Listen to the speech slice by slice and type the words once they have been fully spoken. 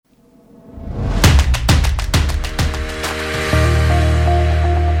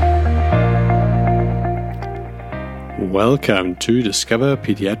Welcome to Discover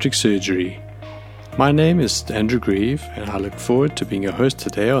Pediatric Surgery. My name is Andrew Grieve, and I look forward to being your host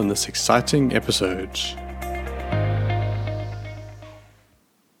today on this exciting episode.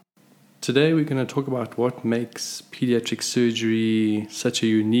 Today we're going to talk about what makes pediatric surgery such a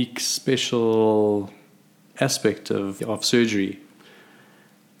unique, special aspect of surgery.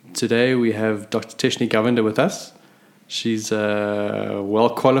 Today we have Dr. Teshni Govender with us. She's a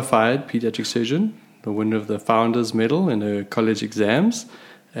well-qualified pediatric surgeon, the winner of the Founders Medal in her college exams,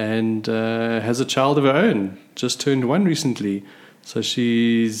 and has a child of her own, just turned 1 recently. So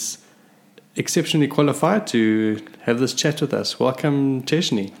she's exceptionally qualified to have this chat with us. Welcome,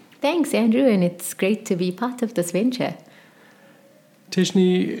 Teshni. Thanks, Andrew, and it's great to be part of this venture.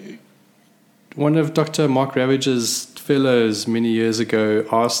 Teshni, one of Dr. Mark Ravage's fellows many years ago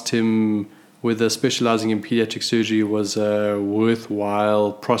asked him whether specializing in pediatric surgery was a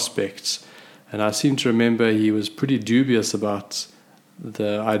worthwhile prospect. And I seem to remember he was pretty dubious about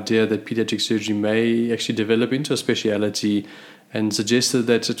the idea that pediatric surgery may actually develop into a speciality, and suggested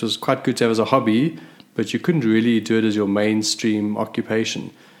that it was quite good to have as a hobby, but you couldn't really do it as your mainstream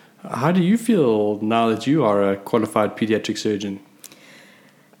occupation. How do you feel now that you are a qualified pediatric surgeon?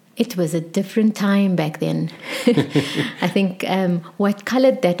 It was a different time back then. I think what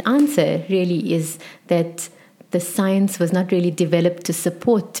colored that answer really is that the science was not really developed to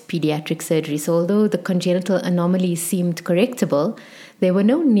support pediatric surgery. So although the congenital anomalies seemed correctable, there were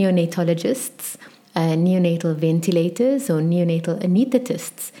no neonatologists, neonatal ventilators, or neonatal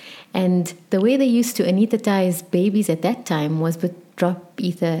anesthetists. And the way they used to anesthetize babies at that time was with drop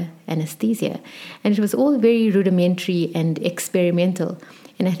ether anesthesia. And it was all very rudimentary and experimental.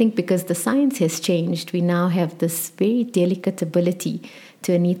 And I think because the science has changed, we now have this very delicate ability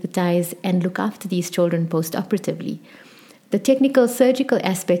to anesthetize and look after these children post-operatively. The technical surgical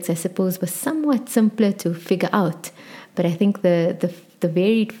aspects, I suppose, were somewhat simpler to figure out, but I think the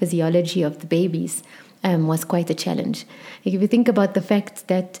varied physiology of the babies was quite a challenge. If you think about the fact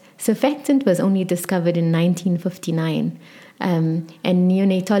that surfactant was only discovered in 1959, and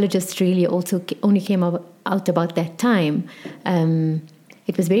neonatologists really also only came out about that time,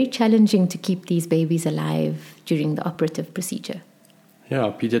 it was very challenging to keep these babies alive during the operative procedure.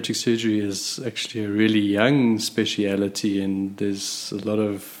 Yeah, pediatric surgery is actually a really young speciality, and there's a lot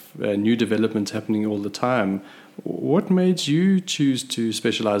of new developments happening all the time. What made you choose to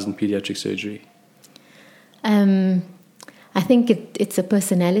specialize in pediatric surgery? I think it's a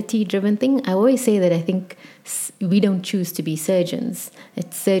personality-driven thing. I always say that I think we don't choose to be surgeons.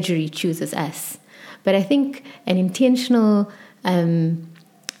 It's surgery chooses us. But I think an intentional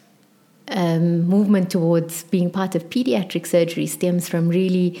movement towards being part of pediatric surgery stems from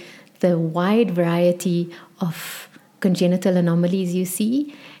really the wide variety of congenital anomalies you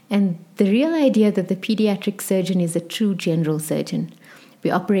see, and the real idea that the pediatric surgeon is a true general surgeon.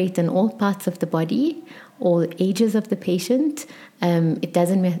 We operate on all parts of the body, all ages of the patient. It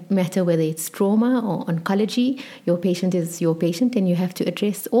doesn't matter whether it's trauma or oncology. Your patient is your patient, and you have to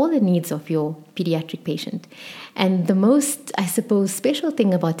address all the needs of your pediatric patient. And the most, I suppose, special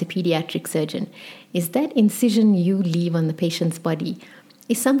thing about the pediatric surgeon is that incision you leave on the patient's body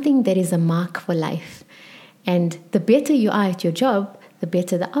is something that is a mark for life. And the better you are at your job, the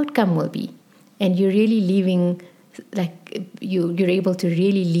better the outcome will be. And you're really leaving, like you're able to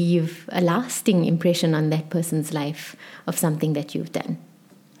really leave a lasting impression on that person's life of something that you've done.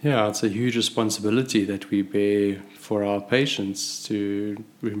 Yeah, it's a huge responsibility that we bear for our patients to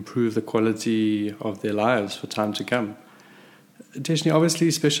improve the quality of their lives for time to come. Teshni, obviously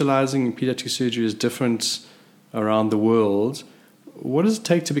specializing in pediatric surgery is different around the world. What does it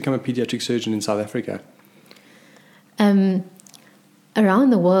take to become a pediatric surgeon in South Africa? Around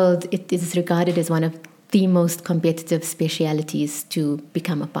the world, it is regarded as one of the most competitive specialities to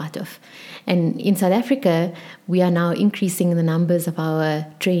become a part of. And in South Africa, we are now increasing the numbers of our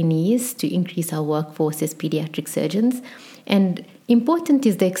trainees to increase our workforce as pediatric surgeons. And important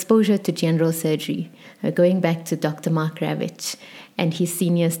is the exposure to general surgery. Going back to Dr. Mark Ravage, and his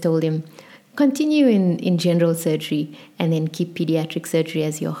seniors told him, continue in general surgery and then keep pediatric surgery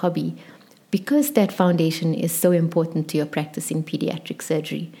as your hobby, because that foundation is so important to your practice in pediatric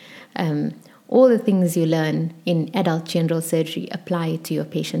surgery. All the things you learn in adult general surgery apply to your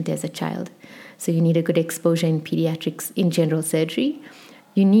patient as a child. So you need a good exposure in pediatrics in general surgery.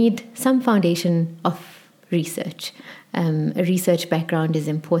 You need some foundation of research. A research background is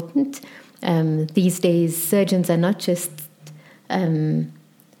important. These days, surgeons are not just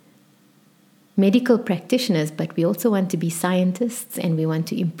medical practitioners, but we also want to be scientists, and we want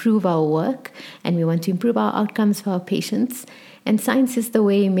to improve our work, and we want to improve our outcomes for our patients. And science is the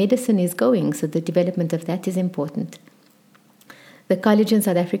way medicine is going, so the development of that is important. The college in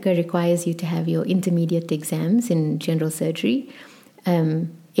South Africa requires you to have your intermediate exams in general surgery,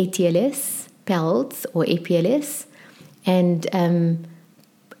 ATLS, PALS, or APLS, and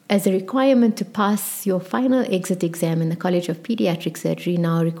as a requirement to pass your final exit exam in the College of Pediatric Surgery,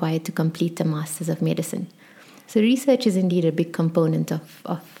 now required to complete a Masters of Medicine. So research is indeed a big component of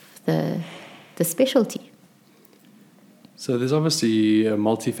the specialty. So there's obviously a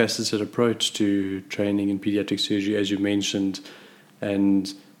multifaceted approach to training in pediatric surgery, as you mentioned,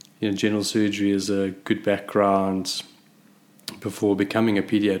 and general surgery is a good background before becoming a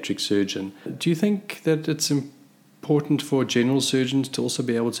pediatric surgeon. Do you think that it's important for general surgeons to also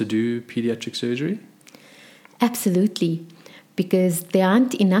be able to do pediatric surgery? Absolutely, because there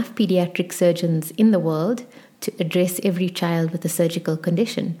aren't enough pediatric surgeons in the world to address every child with a surgical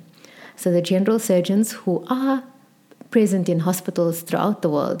condition. So the general surgeons who are present in hospitals throughout the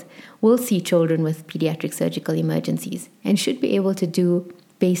world will see children with pediatric surgical emergencies and should be able to do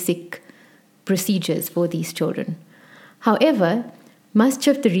basic procedures for these children. However, much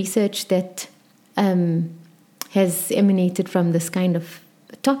of the research that has emanated from this kind of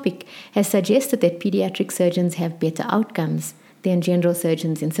topic has suggested that pediatric surgeons have better outcomes than general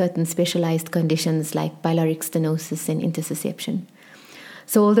surgeons in certain specialized conditions like pyloric stenosis and intussusception.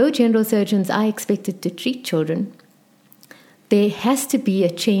 So although general surgeons are expected to treat children, there has to be a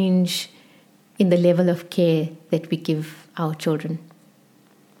change in the level of care that we give our children.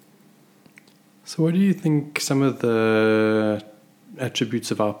 So what do you think some of the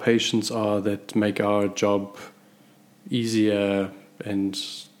attributes of our patients are that make our job easier and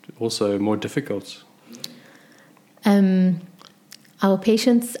also more difficult? Our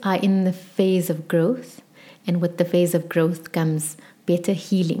patients are in the phase of growth, and with the phase of growth comes better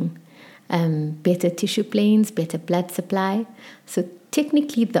healing, better tissue planes, better blood supply. So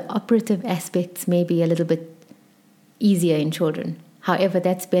technically the operative aspects may be a little bit easier in children. However,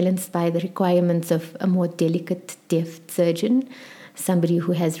 that's balanced by the requirements of a more delicate, deft surgeon, somebody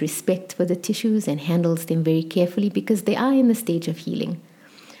who has respect for the tissues and handles them very carefully because they are in the stage of healing.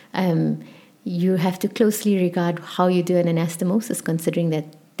 You have to closely regard how you do an anastomosis, considering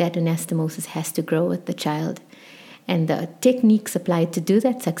that anastomosis has to grow with the child. And the techniques applied to do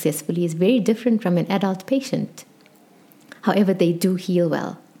that successfully is very different from an adult patient. However, they do heal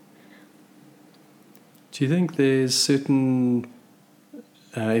well. Do you think there's certain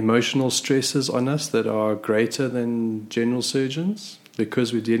emotional stresses on us that are greater than general surgeons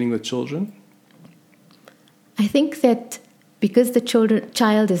because we're dealing with children? I think that because the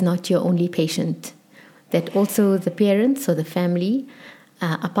child is not your only patient, that also the parents or the family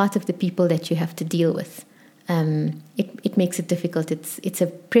are part of the people that you have to deal with. It makes it difficult. It's a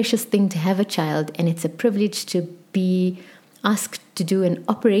precious thing to have a child, and it's a privilege to be asked to do an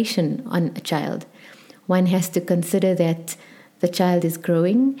operation on a child. One has to consider that the child is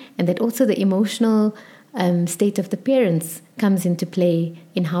growing, and that also the emotional state of the parents comes into play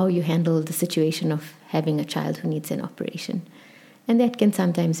in how you handle the situation of having a child who needs an operation. And that can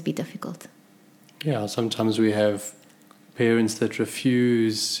sometimes be difficult. Yeah, sometimes we have parents that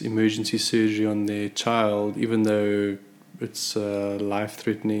refuse emergency surgery on their child, even though it's a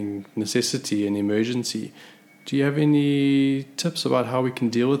life-threatening necessity and emergency. Do you have any tips about how we can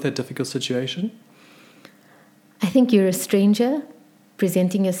deal with that difficult situation? I think you're a stranger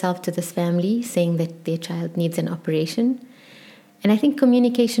presenting yourself to this family, saying that their child needs an operation. And I think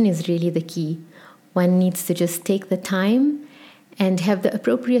communication is really the key. One needs to just take the time and have the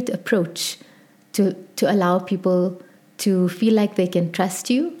appropriate approach to allow people to feel like they can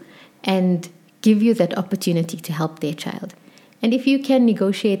trust you and give you that opportunity to help their child. And if you can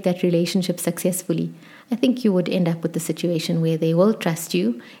negotiate that relationship successfully, I think you would end up with a situation where they will trust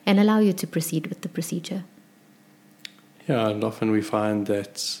you and allow you to proceed with the procedure. Yeah, and often we find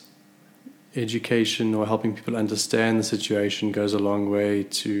that education or helping people understand the situation goes a long way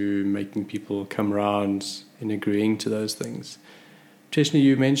to making people come around in agreeing to those things. Teshni,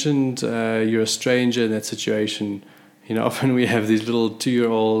 you mentioned you're a stranger in that situation. You know, often we have these little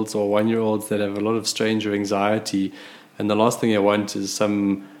 2-year-olds or 1-year-olds that have a lot of stranger anxiety, and the last thing they want is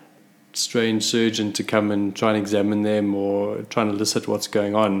some strange surgeon to come and try and examine them or try and elicit what's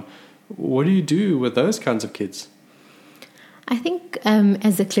going on. What do you do with those kinds of kids? I think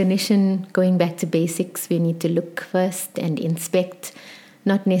as a clinician, going back to basics, we need to look first and inspect,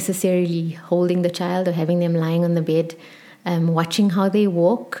 not necessarily holding the child or having them lying on the bed, watching how they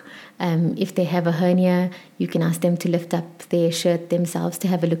walk. If they have a hernia, you can ask them to lift up their shirt themselves to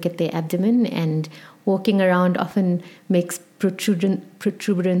have a look at their abdomen, and walking around often makes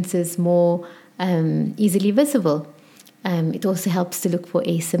protuberances more easily visible. It also helps to look for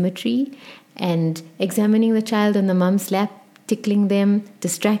asymmetry, and examining the child on the mom's lap tickling them,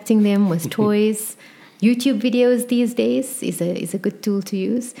 distracting them with toys. YouTube videos these days is a good tool to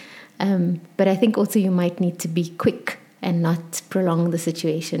use. But I think also you might need to be quick and not prolong the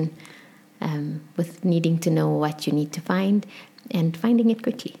situation with needing to know what you need to find and finding it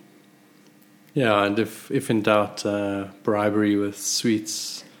quickly. Yeah, and if in doubt, bribery with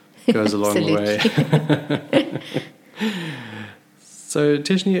sweets goes a long way. So,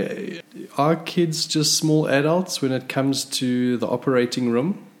 Teshni, are kids just small adults when it comes to the operating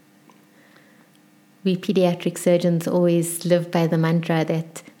room? We pediatric surgeons always live by the mantra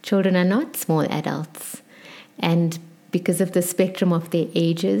that children are not small adults. And because of the spectrum of their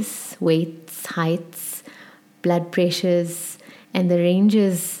ages, weights, heights, blood pressures, and the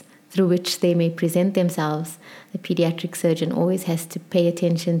ranges through which they may present themselves, the pediatric surgeon always has to pay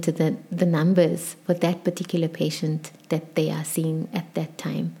attention to the numbers for that particular patient that they are seeing at that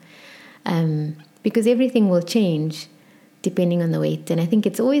time. Because everything will change depending on the weight. And I think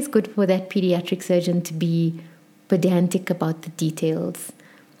it's always good for that pediatric surgeon to be pedantic about the details,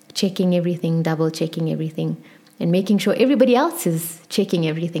 checking everything, double-checking everything, and making sure everybody else is checking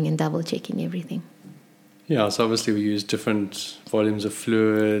everything and double-checking everything. Yeah, so obviously we use different volumes of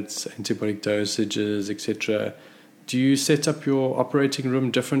fluids, antibiotic dosages, etc. Do you set up your operating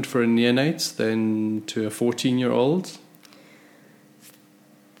room different for a neonate than to a 14-year-old?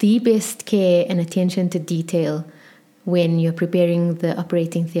 The best care and attention to detail when you're preparing the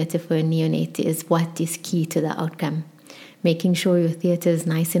operating theatre for a neonate is what is key to the outcome. Making sure your theatre is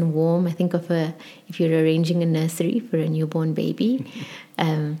nice and warm. I think if you're arranging a nursery for a newborn baby,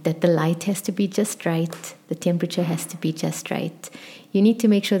 that the light has to be just right, the temperature has to be just right. You need to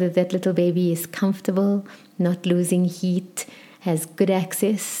make sure that that little baby is comfortable, not losing heat, has good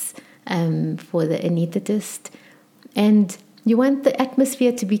access for the anaesthetist. And you want the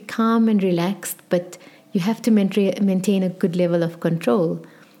atmosphere to be calm and relaxed, but you have to maintain a good level of control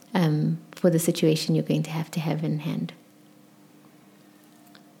for the situation you're going to have in hand.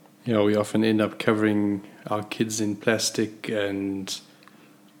 Yeah, we often end up covering our kids in plastic and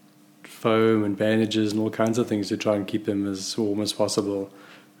foam and bandages and all kinds of things to try and keep them as warm as possible.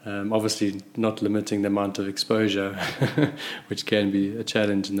 Obviously, not limiting the amount of exposure, which can be a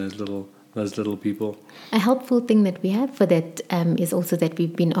challenge in those little people. A helpful thing that we have for that is also that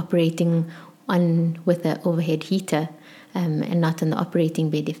we've been operating with an overhead heater and not on the operating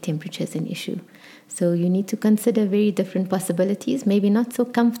bed if temperature is an issue. So you need to consider very different possibilities, maybe not so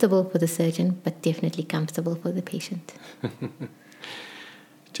comfortable for the surgeon, but definitely comfortable for the patient.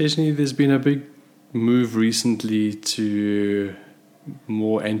 Teshni, there's been a big move recently to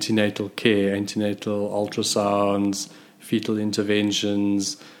more antenatal care, antenatal ultrasounds, fetal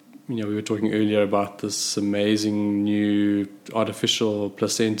interventions. We were talking earlier about this amazing new artificial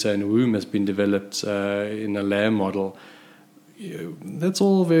placenta and womb has been developed in a lamb model. That's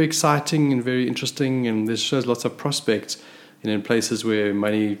all very exciting and very interesting, and this shows lots of prospects. And in places where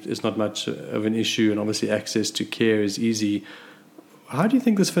money is not much of an issue and obviously access to care is easy, how do you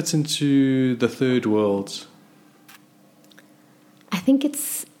think this fits into the third world? I think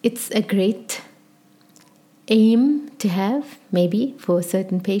it's a great aim to have, maybe, for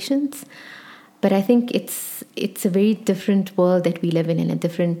certain patients. But I think it's a very different world that we live in a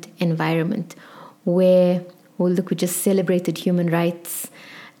different environment where, we just celebrated Human Rights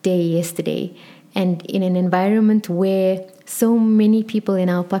Day yesterday. And in an environment where so many people in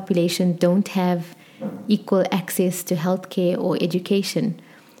our population don't have equal access to healthcare or education,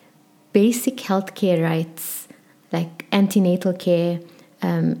 basic healthcare rights like antenatal care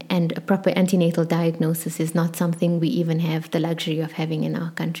and a proper antenatal diagnosis is not something we even have the luxury of having in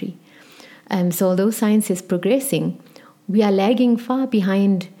our country. So although science is progressing, we are lagging far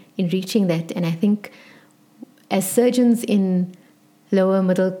behind in reaching that. And I think as surgeons in lower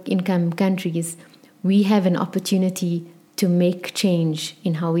middle income countries, we have an opportunity to make change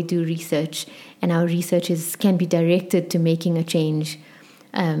in how we do research. And our research can be directed to making a change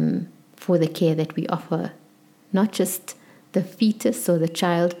for the care that we offer, not just the fetus or the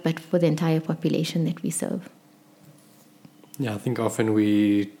child, but for the entire population that we serve. Yeah, I think often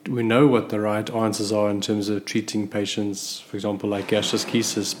we know what the right answers are in terms of treating patients, for example, like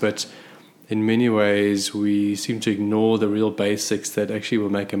gastroschisis, but in many ways we seem to ignore the real basics that actually will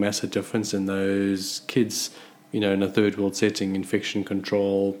make a massive difference in those kids, in a third world setting, infection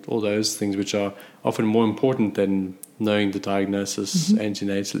control, all those things which are often more important than knowing the diagnosis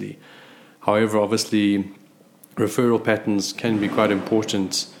antenatally. However, obviously, referral patterns can be quite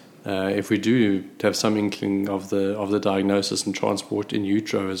important if we do have some inkling of the diagnosis, and transport in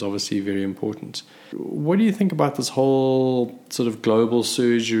utero is obviously very important. What do you think about this whole sort of global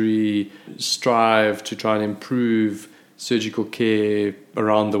surgery strive to try and improve surgical care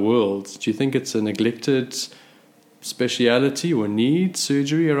around the world. Do you think it's a neglected speciality or need,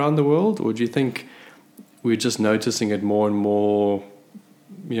 surgery around the world? Or do you think we're just noticing it more and more,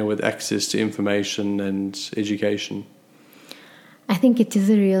 with access to information and education? I think it is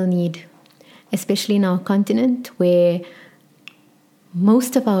a real need, especially in our continent where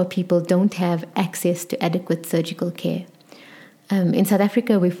most of our people don't have access to adequate surgical care. In South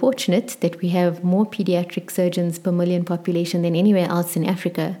Africa, we're fortunate that we have more pediatric surgeons per million population than anywhere else in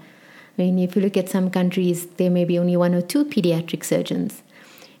Africa. I mean, if you look at some countries, there may be only 1 or 2 pediatric surgeons.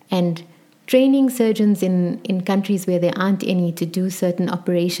 And training surgeons in countries where there aren't any to do certain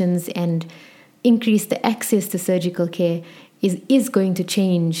operations and increase the access to surgical care is going to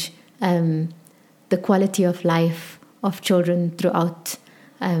change the quality of life of children throughout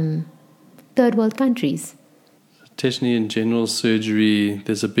third world countries. Teshni, in general surgery,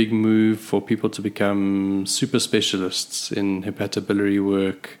 there's a big move for people to become super specialists in hepatobiliary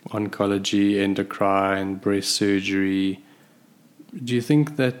work, oncology, endocrine, breast surgery. Do you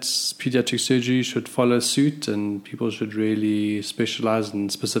think that pediatric surgery should follow suit and people should really specialize in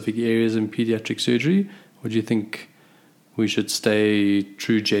specific areas in pediatric surgery? Or do you think we should stay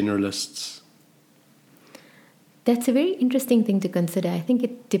true generalists? That's a very interesting thing to consider. I think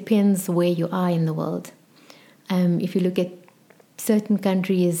it depends where you are in the world. If you look at certain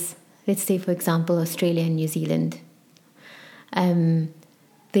countries, let's say, for example, Australia and New Zealand,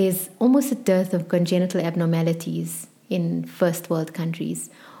 there's almost a dearth of congenital abnormalities in first world countries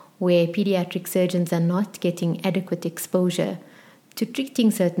where pediatric surgeons are not getting adequate exposure to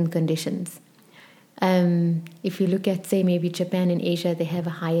treating certain conditions. If you look at, say, maybe Japan and Asia, they have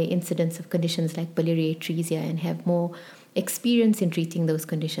a higher incidence of conditions like biliary atresia and have more experience in treating those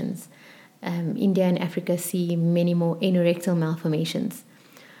conditions. India and Africa see many more anorectal malformations.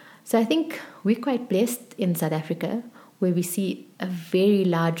 So I think we're quite blessed in South Africa where we see a very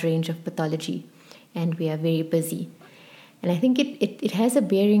large range of pathology and we are very busy. And I think it has a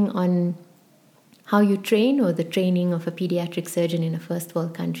bearing on how you train or the training of a pediatric surgeon in a first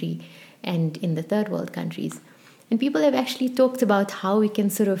world country and in the third world countries. And people have actually talked about how we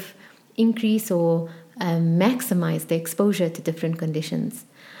can sort of increase or maximize the exposure to different conditions.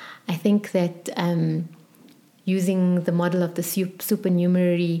 I think that using the model of the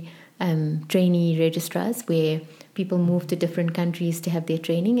supernumerary trainee registrars, where people move to different countries to have their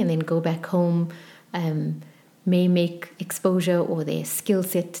training and then go back home, may make exposure or their skill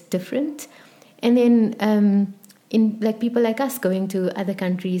set different. And then in like people like us going to other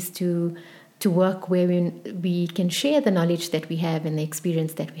countries to work where we can share the knowledge that we have and the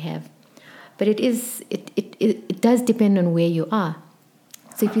experience that we have. But it does depend on where you are.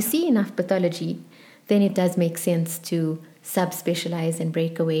 So if you see enough pathology, then it does make sense to subspecialize and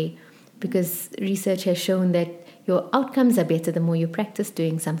break away, because research has shown that your outcomes are better the more you practice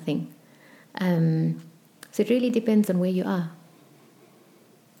doing something. So it really depends on where you are.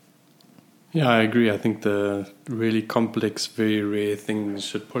 Yeah, I agree. I think the really complex, very rare things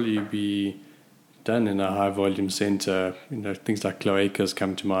should probably be done in a high-volume center. Things like cloacas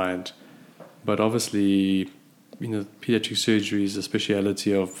come to mind. But obviously, pediatric surgery is a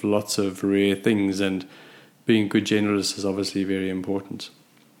speciality of lots of rare things, and being a good generalist is obviously very important.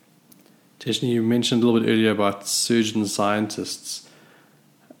 Teshni, you mentioned a little bit earlier about surgeon scientists.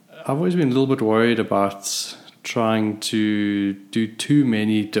 I've always been a little bit worried about trying to do too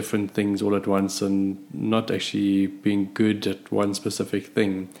many different things all at once and not actually being good at one specific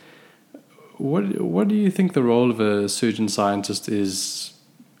thing. What do you think the role of a surgeon scientist is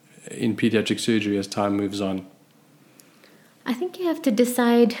in pediatric surgery as time moves on? I think you have to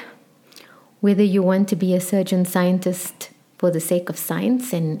decide whether you want to be a surgeon scientist for the sake of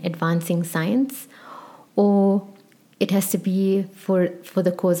science and advancing science, or it has to be for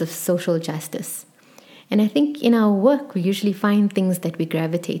the cause of social justice. And I think in our work, we usually find things that we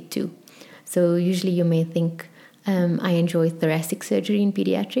gravitate to. So usually you may think, I enjoy thoracic surgery in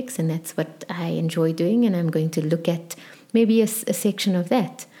pediatrics, and that's what I enjoy doing, and I'm going to look at maybe a section of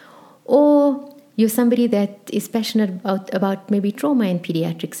that. Or you're somebody that is passionate about maybe trauma in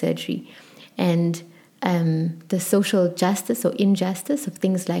pediatric surgery and the social justice or injustice of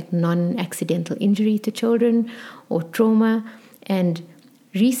things like non-accidental injury to children or trauma. And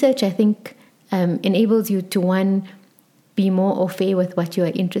research, I think, enables you to, one, be more au fait with what you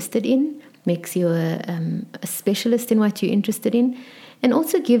are interested in, makes you a specialist in what you're interested in, and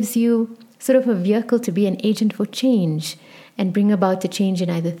also gives you sort of a vehicle to be an agent for change and bring about a change in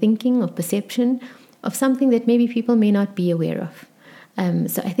either thinking or perception of something that maybe people may not be aware of.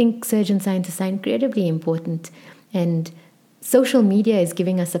 So I think surgeon scientists are incredibly important, and social media is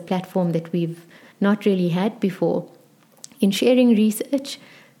giving us a platform that we've not really had before, in sharing research,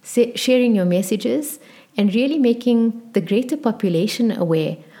 sharing your messages, and really making the greater population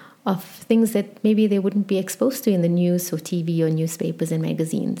aware of things that maybe they wouldn't be exposed to in the news or TV or newspapers and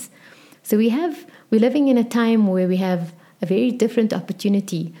magazines. So we're living in a time where we have a very different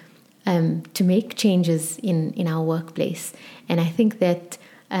opportunity to make changes in our workplace. And I think that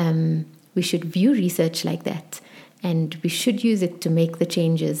we should view research like that, and we should use it to make the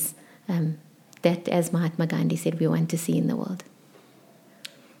changes that, as Mahatma Gandhi said, we want to see in the world.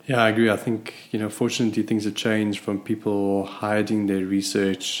 Yeah, I agree. I think, fortunately things have changed from people hiding their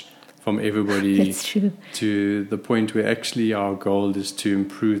research from everybody. That's true. To the point where actually our goal is to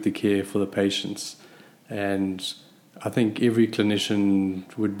improve the care for the patients. And I think every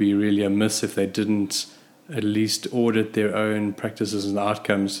clinician would be really amiss if they didn't at least audit their own practices and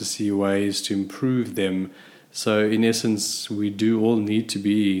outcomes to see ways to improve them. So in essence, we do all need to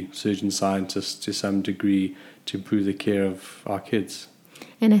be surgeon scientists to some degree to improve the care of our kids.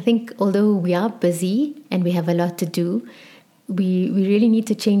 And I think although we are busy and we have a lot to do, we really need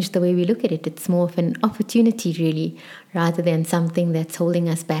to change the way we look at it. It's more of an opportunity, really, rather than something that's holding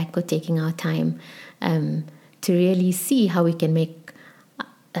us back or taking our time, to really see how we can make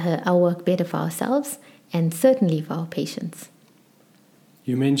our work better for ourselves and certainly for our patients.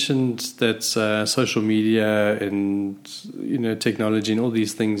 You mentioned that social media and technology and all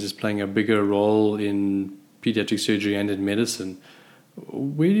these things is playing a bigger role in pediatric surgery and in medicine.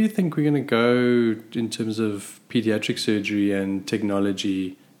 Where do you think we're going to go in terms of pediatric surgery and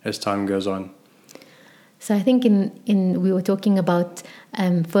technology as time goes on? So I think we were talking about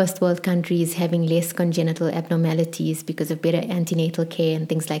first world countries having less congenital abnormalities because of better antenatal care and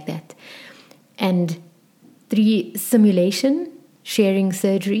things like that. And simulation, sharing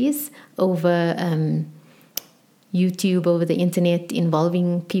surgeries over YouTube, over the internet,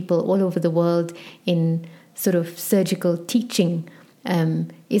 involving people all over the world in sort of surgical teaching,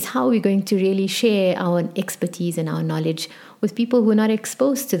 is how we're going to really share our expertise and our knowledge with people who are not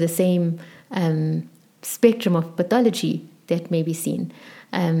exposed to the same spectrum of pathology that may be seen.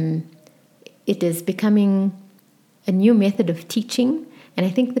 It is becoming a new method of teaching, and I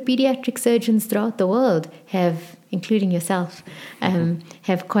think the pediatric surgeons throughout the world have, including yourself,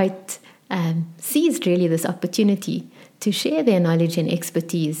 have quite seized really this opportunity to share their knowledge and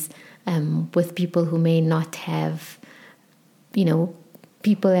expertise with people who may not have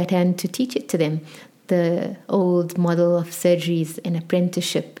people at hand to teach it to them. The old model of surgery is an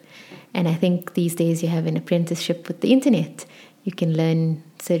apprenticeship. And I think these days you have an apprenticeship with the internet. You can learn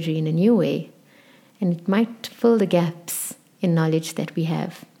surgery in a new way. And it might fill the gaps in knowledge that we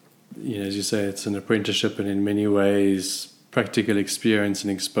have. As you say, it's an apprenticeship, and in many ways, practical experience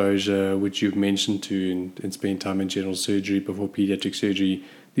and exposure, which you've mentioned to in spending time in general surgery before pediatric surgery,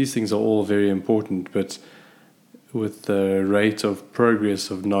 these things are all very important. But with the rate of progress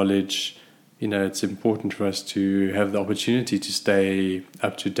of knowledge, it's important for us to have the opportunity to stay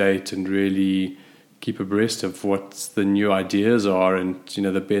up to date and really keep abreast of what the new ideas are and,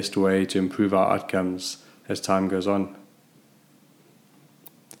 the best way to improve our outcomes as time goes on.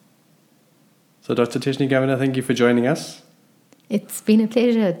 So Dr. Teshni Governor, thank you for joining us. It's been a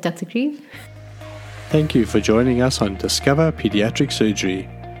pleasure, Dr. Grieve. Thank you for joining us on Discover Pediatric Surgery.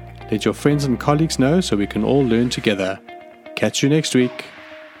 Let your friends and colleagues know so we can all learn together. Catch you next week.